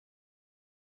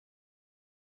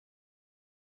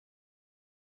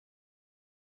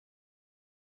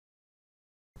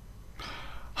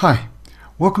Hi,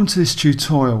 welcome to this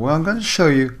tutorial where I'm going to show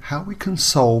you how we can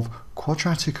solve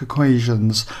quadratic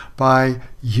equations by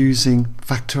using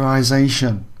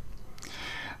factorization.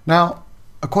 Now,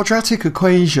 a quadratic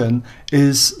equation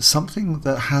is something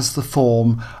that has the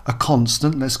form a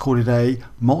constant, let's call it a,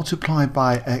 multiplied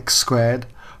by x squared,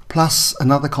 plus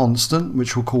another constant,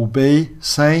 which we'll call b,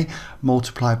 say,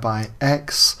 multiplied by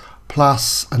x,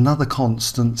 plus another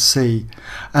constant c,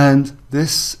 and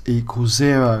this equals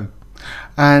 0.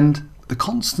 And the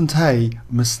constant a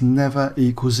must never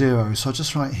equal 0, so I'll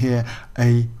just write here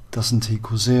a doesn't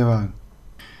equal 0.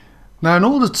 Now, in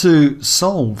order to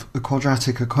solve a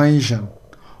quadratic equation,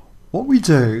 what we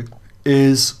do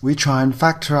is we try and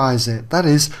factorize it. That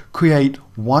is, create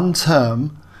one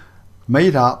term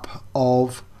made up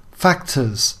of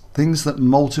factors, things that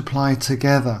multiply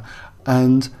together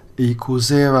and equal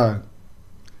 0.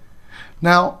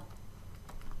 Now,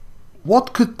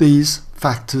 what could these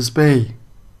factors be?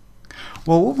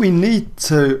 Well, what we need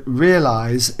to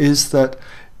realize is that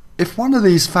if one of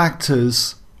these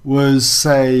factors was,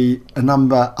 say, a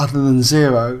number other than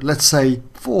 0, let's say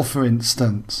 4 for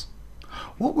instance,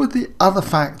 what would the other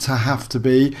factor have to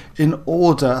be in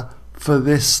order for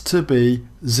this to be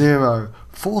 0?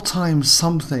 4 times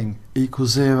something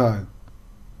equals 0.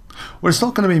 Well, it's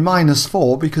not going to be minus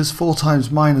 4 because 4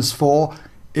 times minus 4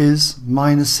 is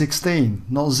minus 16,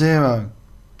 not 0.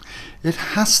 It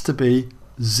has to be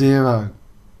 0.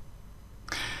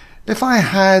 If I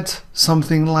had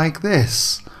something like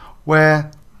this,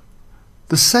 where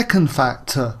the second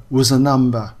factor was a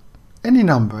number, any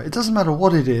number, it doesn't matter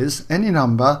what it is, any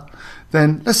number,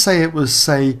 then let's say it was,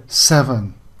 say,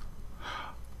 7.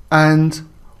 And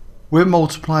we're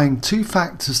multiplying two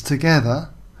factors together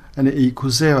and it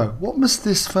equals 0. What must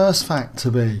this first factor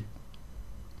be?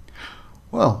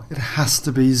 Well, it has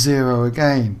to be 0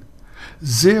 again.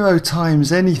 0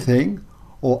 times anything,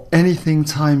 or anything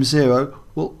times 0,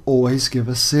 will always give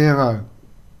us 0.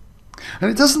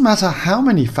 And it doesn't matter how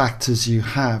many factors you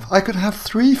have. I could have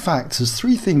 3 factors,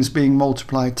 3 things being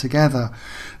multiplied together.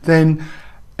 Then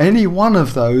any one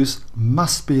of those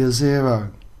must be a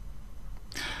 0.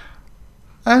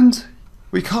 And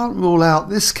we can't rule out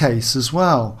this case as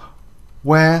well,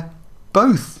 where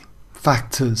both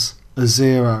factors are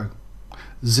 0.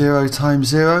 0 times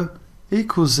 0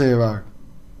 equals 0.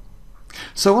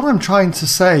 So what I'm trying to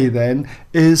say then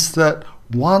is that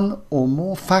one or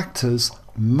more factors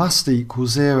must equal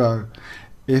 0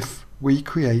 if we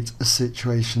create a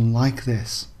situation like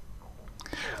this.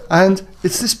 And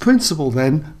it's this principle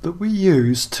then that we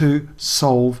use to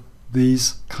solve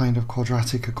these kind of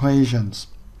quadratic equations.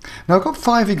 Now, I've got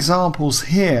 5 examples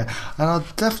here, and I'll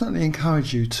definitely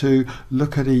encourage you to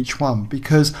look at each one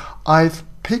because I've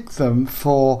picked them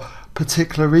for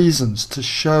particular reasons to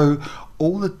show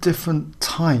all the different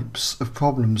types of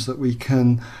problems that we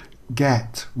can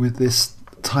get with this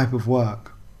type of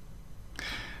work.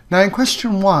 Now, in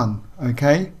question 1,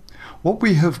 okay, what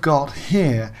we have got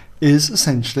here is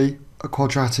essentially a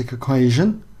quadratic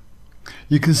equation.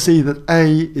 You can see that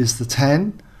a is the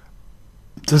 10,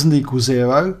 doesn't equal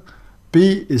 0,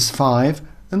 b is 5,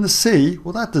 and the c,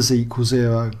 well, that does equal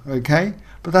 0, okay,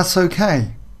 but that's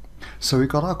okay. So we've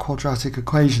got our quadratic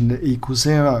equation that equals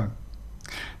 0.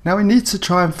 Now we need to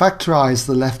try and factorize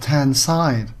the left-hand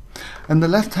side, and the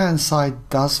left-hand side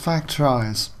does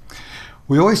factorize.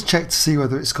 We always check to see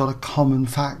whether it's got a common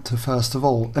factor first of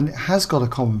all, and it has got a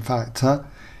common factor.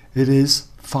 It is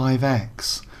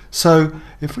 5x. So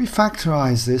if we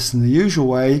factorize this in the usual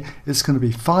way, it's going to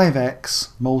be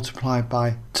 5x multiplied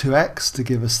by 2x to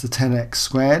give us the 10x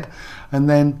squared, and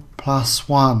then plus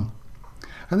 1.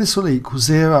 And this will equal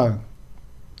 0.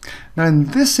 Now in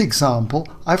this example,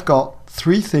 I've got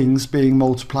 3 things being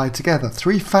multiplied together,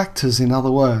 3 factors in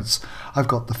other words. I've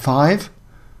got the 5,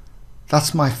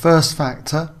 that's my first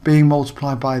factor, being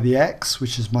multiplied by the x,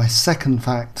 which is my second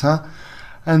factor,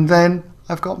 and then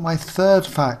I've got my third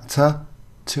factor,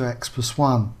 2x plus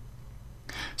 1.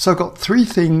 So I've got 3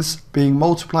 things being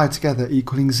multiplied together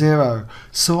equaling 0.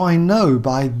 So I know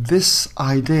by this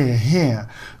idea here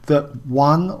that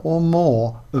one or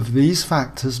more of these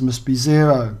factors must be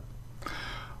 0.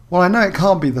 Well, I know it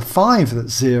can't be the 5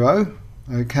 that's 0,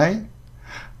 okay,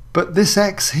 but this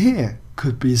x here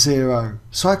could be 0.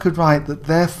 So I could write that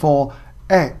therefore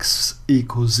x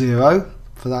equals 0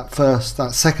 for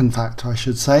that second factor, I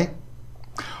should say.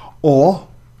 Or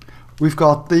we've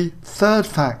got the third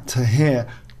factor here,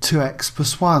 2x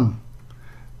plus 1.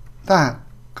 That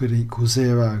could equal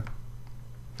 0.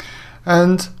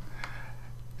 And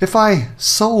if I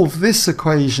solve this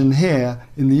equation here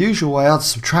in the usual way, I'd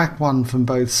subtract 1 from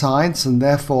both sides, and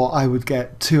therefore I would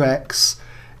get 2x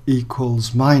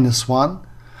equals minus 1.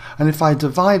 And if I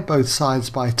divide both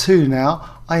sides by 2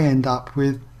 now, I end up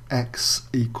with x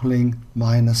equaling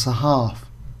minus a half.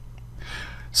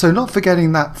 So not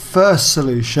forgetting that first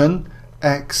solution,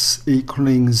 x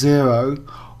equaling 0,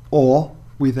 or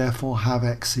we therefore have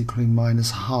x equaling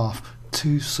minus half.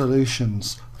 Two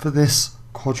solutions for this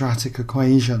quadratic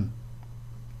equation.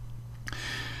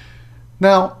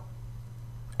 Now,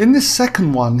 in this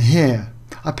second one here,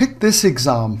 I picked this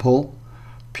example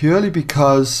purely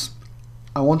because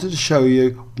I wanted to show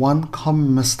you one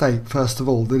common mistake, first of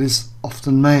all, that is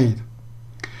often made.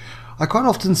 I quite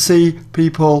often see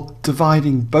people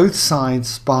dividing both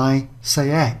sides by,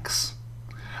 say, x.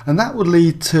 And that would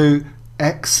lead to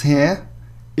x here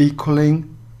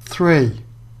equaling 3.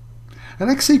 And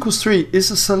x equals 3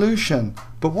 is a solution.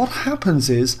 But what happens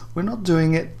is we're not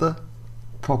doing it the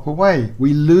proper way.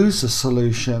 We lose a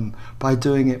solution by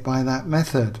doing it by that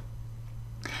method.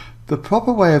 The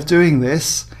proper way of doing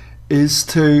this is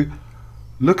to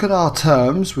look at our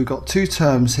terms. We've got two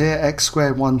terms here, x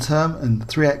squared one term and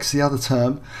 3x the other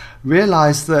term.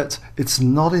 Realize that it's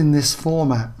not in this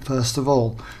format, first of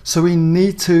all. So we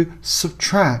need to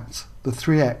subtract the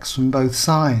 3x from both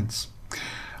sides.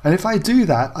 And if I do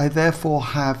that, I therefore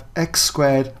have x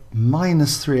squared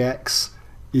minus 3x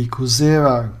equals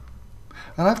 0.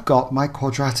 And I've got my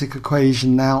quadratic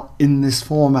equation now in this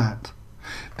format.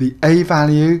 The a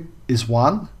value is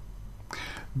 1,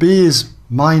 b is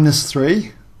minus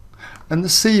 3, and the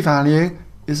c value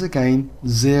is again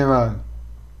 0.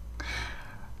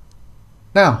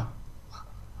 Now,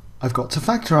 I've got to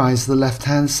factorize the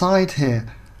left-hand side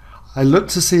here. I look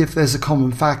to see if there's a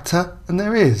common factor, and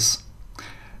there is.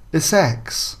 It's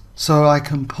x. So I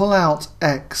can pull out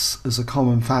x as a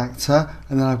common factor,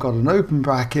 and then I've got an open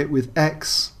bracket with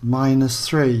x minus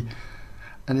 3,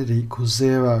 and it equals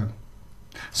 0.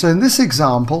 So in this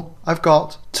example, I've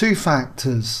got two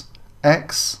factors,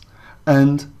 x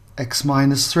and x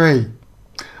minus 3.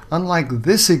 Unlike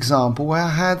this example where I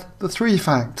had the three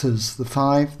factors, the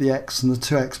 5, the x and the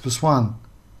 2x plus 1.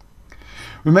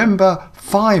 Remember,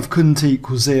 5 couldn't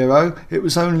equal 0, it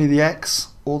was only the x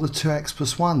or the 2x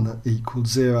plus 1 that equaled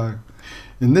 0.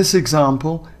 In this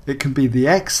example, it can be the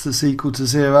x that's equal to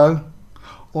 0,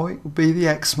 or it will be the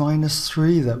x minus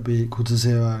 3 that will be equal to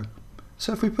 0.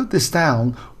 So if we put this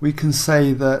down, we can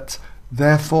say that,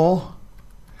 therefore,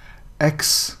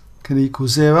 x can equal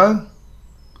 0,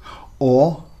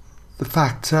 or the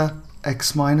factor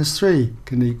x minus 3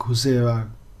 can equal 0.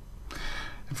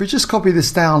 If we just copy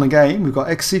this down again, we've got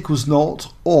x equals 0,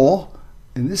 or,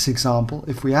 in this example,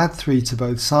 if we add 3 to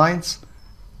both sides,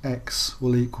 x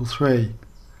will equal 3.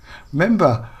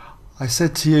 Remember, I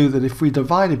said to you that if we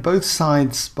divided both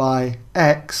sides by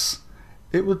x,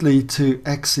 it would lead to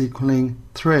x equaling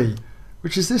 3,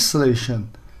 which is this solution.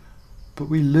 But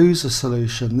we lose a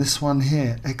solution, this one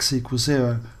here, x equals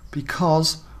 0,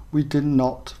 because we did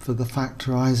not for the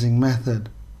factorising method.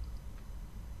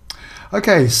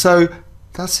 Okay, so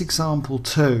that's example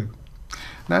 2.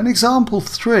 Now in example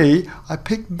 3, I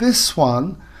picked this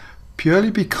one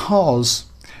purely because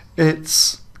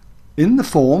it's in the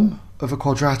form of a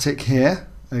quadratic here.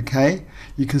 Okay,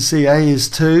 you can see a is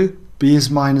 2, b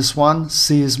is minus 1,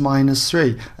 c is minus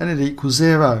 3, and it equals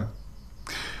 0.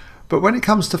 But when it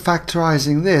comes to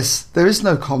factorising this, there is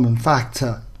no common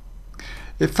factor.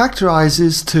 It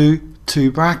factorises to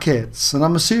two brackets, and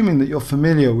I'm assuming that you're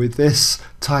familiar with this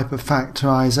type of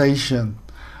factorisation.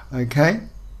 Okay,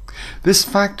 this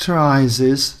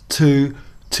factorises to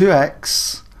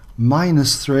 2x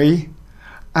minus 3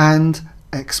 and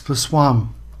x plus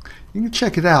 1. You can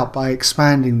check it out by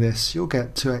expanding this. You'll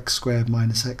get 2x squared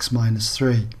minus x minus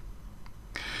 3.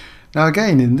 Now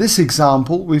again, in this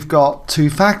example, we've got two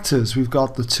factors. We've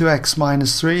got the 2x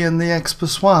minus 3 and the x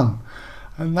plus 1.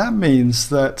 And that means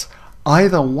that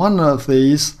either one of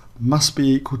these must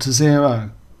be equal to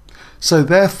 0. So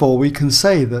therefore, we can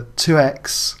say that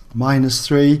 2x minus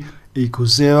 3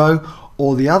 equals 0,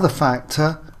 or the other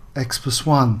factor, x plus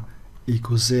 1,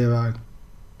 equals 0.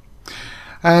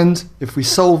 And if we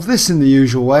solve this in the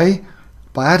usual way,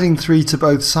 by adding 3 to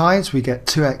both sides, we get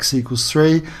 2x equals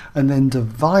 3, and then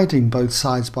dividing both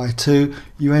sides by 2,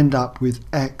 you end up with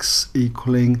x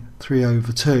equaling 3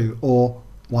 over 2, or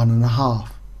 1.5.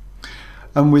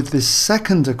 And with this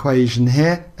second equation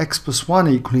here, x plus 1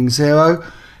 equaling 0,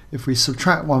 if we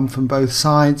subtract 1 from both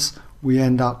sides, we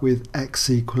end up with x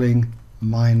equaling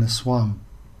minus 1.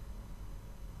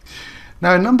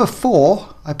 Now in number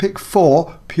 4, I picked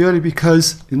 4 purely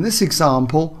because in this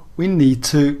example we need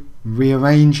to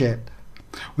rearrange it.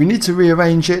 We need to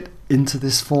rearrange it into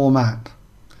this format.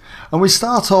 And we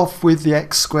start off with the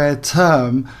x squared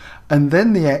term, and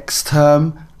then the x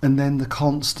term, and then the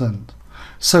constant.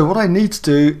 So what I need to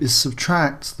do is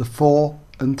subtract the 4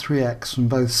 and 3x from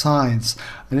both sides,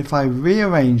 and if I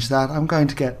rearrange that, I'm going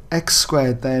to get x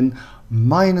squared then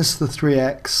minus the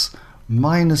 3x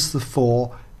minus the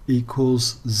 4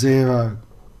 equals 0.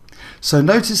 So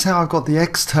notice how I've got the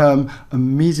x term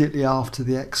immediately after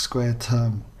the x squared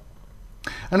term.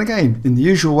 And again, in the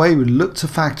usual way, we look to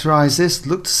factorise this,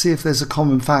 look to see if there's a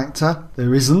common factor.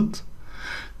 There isn't,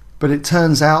 but it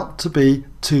turns out to be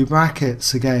two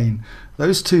brackets again.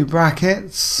 Those two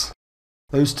brackets,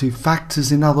 those two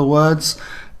factors in other words,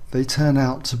 they turn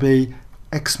out to be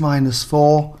x minus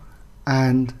 4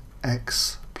 and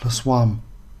x plus 1.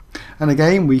 And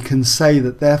again, we can say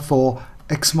that therefore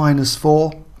x minus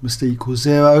 4 must equal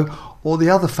 0, or the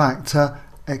other factor,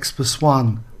 x plus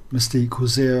 1, must equal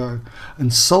 0.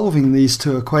 And solving these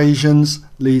two equations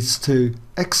leads to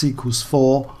x equals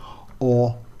 4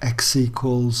 or x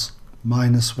equals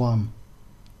minus 1.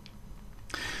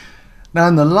 Now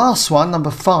in the last one,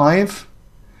 number 5,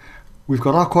 we've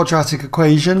got our quadratic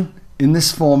equation in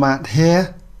this format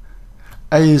here.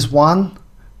 A is 1.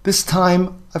 This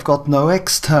time I've got no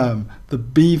x term. The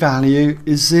b value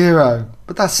is 0,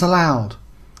 but that's allowed.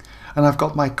 And I've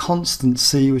got my constant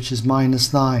c, which is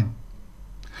minus 9.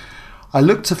 I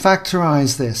look to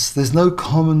factorise this. There's no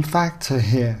common factor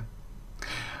here.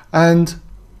 And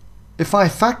if I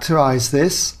factorise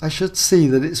this, I should see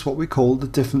that it's what we call the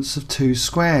difference of two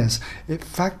squares. It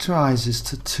factorises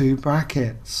to two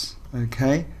brackets.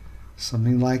 Okay,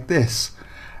 something like this.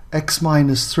 X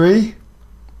minus 3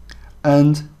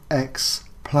 and x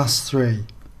plus 3.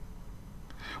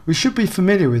 We should be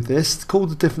familiar with this. It's called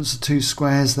the difference of two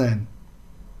squares then.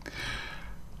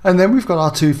 And then we've got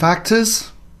our two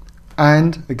factors,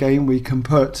 and again we can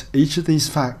put each of these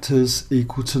factors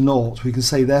equal to 0. We can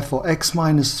say therefore x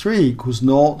minus 3 equals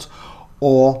 0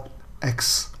 or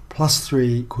x plus 3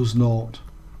 equals 0.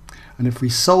 And if we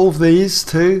solve these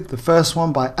two, the first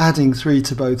one by adding 3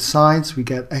 to both sides, we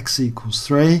get x equals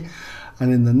 3.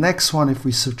 And in the next one, if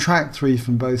we subtract 3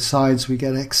 from both sides, we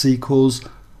get x equals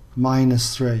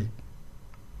minus 3.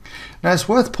 Now it's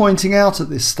worth pointing out at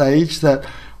this stage that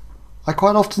I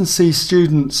quite often see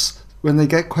students, when they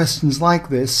get questions like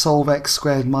this, solve x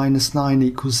squared minus 9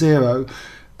 equals 0.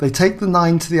 They take the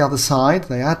 9 to the other side,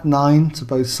 they add 9 to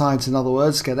both sides, in other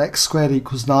words, get x squared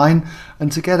equals 9,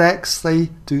 and to get x they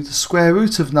do the square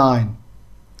root of 9.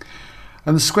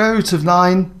 And the square root of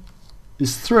 9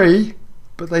 is 3,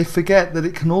 but they forget that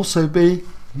it can also be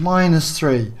minus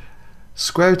 3.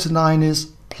 Square root of 9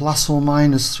 is plus or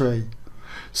minus 3.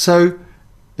 So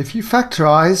if you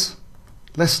factorise,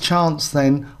 less chance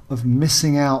then of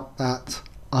missing out that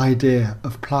idea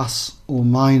of plus or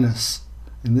minus,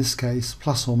 in this case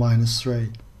plus or minus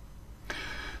 3.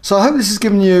 So I hope this has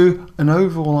given you an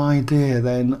overall idea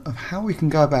then of how we can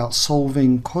go about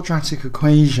solving quadratic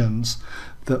equations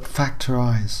that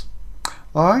factorise.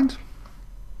 Alright?